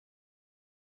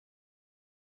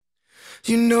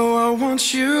You know I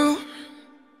want you.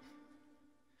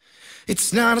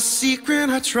 It's not a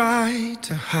secret I try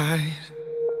to hide.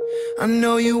 I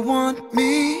know you want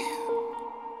me,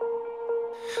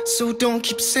 so don't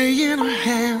keep saying our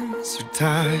hands are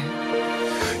tied.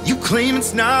 You claim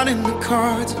it's not in the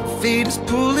cards, fate is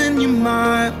pulling you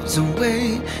miles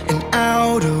away and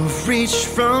out of reach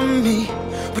from me.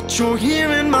 But you're here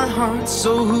in my heart,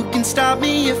 so who can stop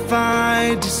me if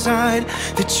I decide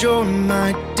that you're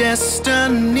my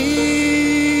destiny?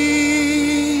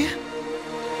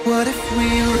 What if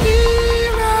we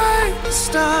rewrite the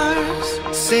stars?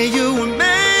 Say you were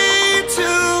made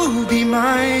to be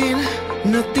mine.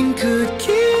 Nothing could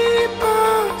keep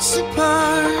us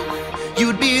apart.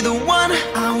 You'd be the one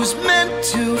I was meant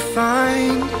to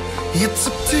find. It's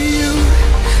up to you,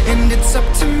 and it's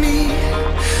up to me.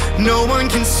 No one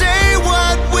can say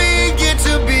what we get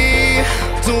to be.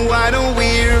 So why don't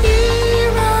we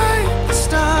rewrite the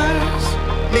stars?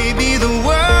 Maybe the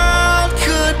world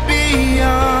could be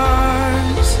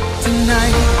ours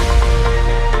tonight.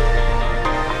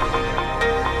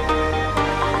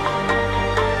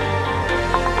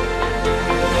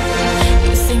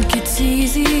 You think it's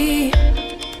easy.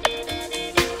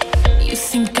 You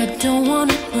think I don't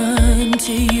wanna run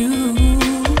to you,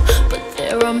 but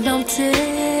there are mountains,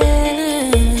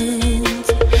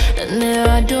 and there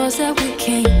are doors that we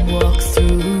can't walk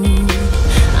through.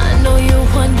 I know you're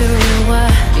wondering why,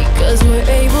 because we're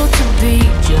able to be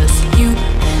just you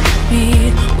and me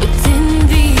within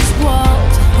these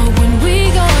walls. But when we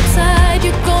go outside,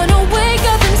 you're gonna wake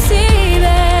up and see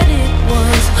that it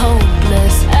was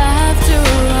hopeless after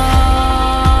all.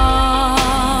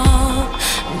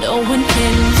 No one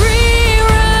can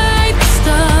rewrite the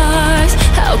stars.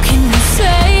 How can you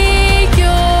say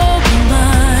you're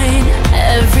mine?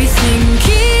 Everything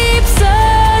keeps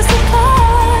us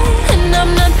apart, and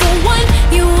I'm not the one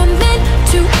you were meant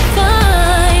to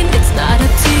find. It's not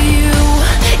up to you,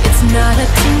 it's not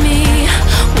up to me.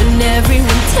 When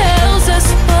everyone tells us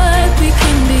what we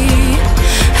can be,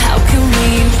 how can we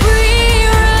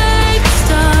rewrite the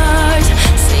stars?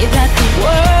 Say that the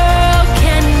world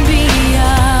can be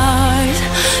ours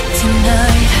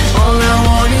tonight. All I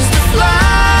want is to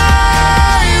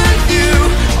fly with you.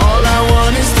 All I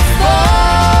want is to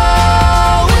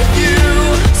fall with you.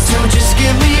 So just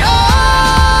give me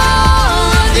all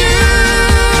of you.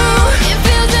 It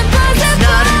feels impossible. It's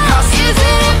not impossible. Is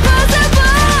it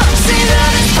impossible? Say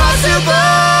that it's possible.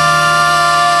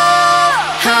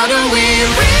 How do we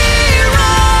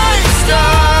rewrite the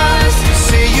stars?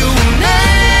 Say you were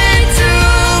made to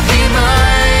be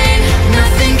mine.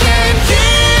 Nothing can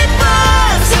keep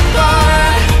us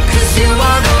apart, 'cause you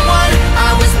are the one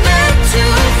I was meant to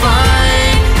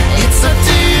find. It's up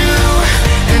to you,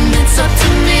 and it's up to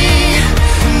me.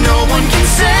 No one can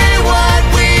say what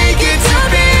we get to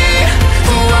be.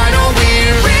 Why don't we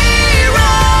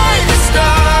rewrite the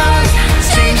stars?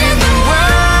 Changing the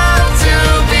world to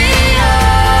be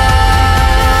ours.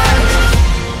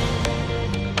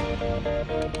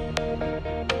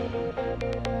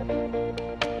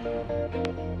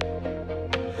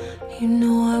 You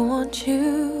know I want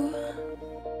you.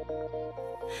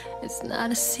 It's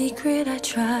not a secret I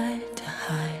tried to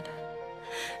hide,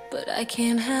 but I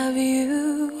can't have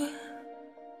you.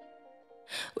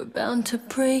 We're bound to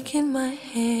break and my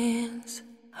hands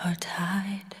are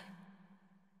tied.